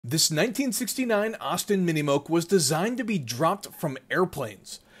This 1969 Austin Mini Moke was designed to be dropped from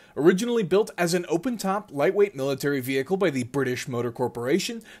airplanes. Originally built as an open-top, lightweight military vehicle by the British Motor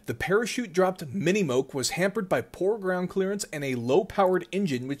Corporation, the parachute-dropped Mini Moke was hampered by poor ground clearance and a low-powered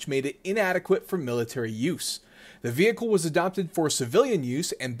engine which made it inadequate for military use. The vehicle was adopted for civilian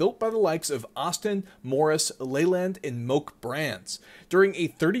use and built by the likes of Austin, Morris, Leyland, and Moke brands. During a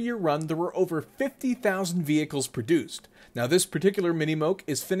 30-year run, there were over 50,000 vehicles produced. Now, this particular Mini Moke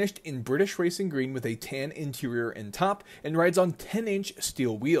is finished in British racing green with a tan interior and top and rides on 10-inch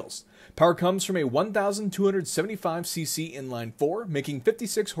steel wheels. Power comes from a 1,275cc inline 4, making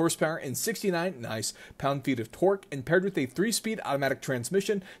 56 horsepower and 69 nice pound-feet of torque, and paired with a 3-speed automatic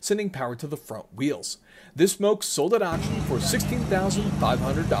transmission, sending power to the front wheels. This Moke sold at auction for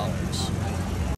 $16,500.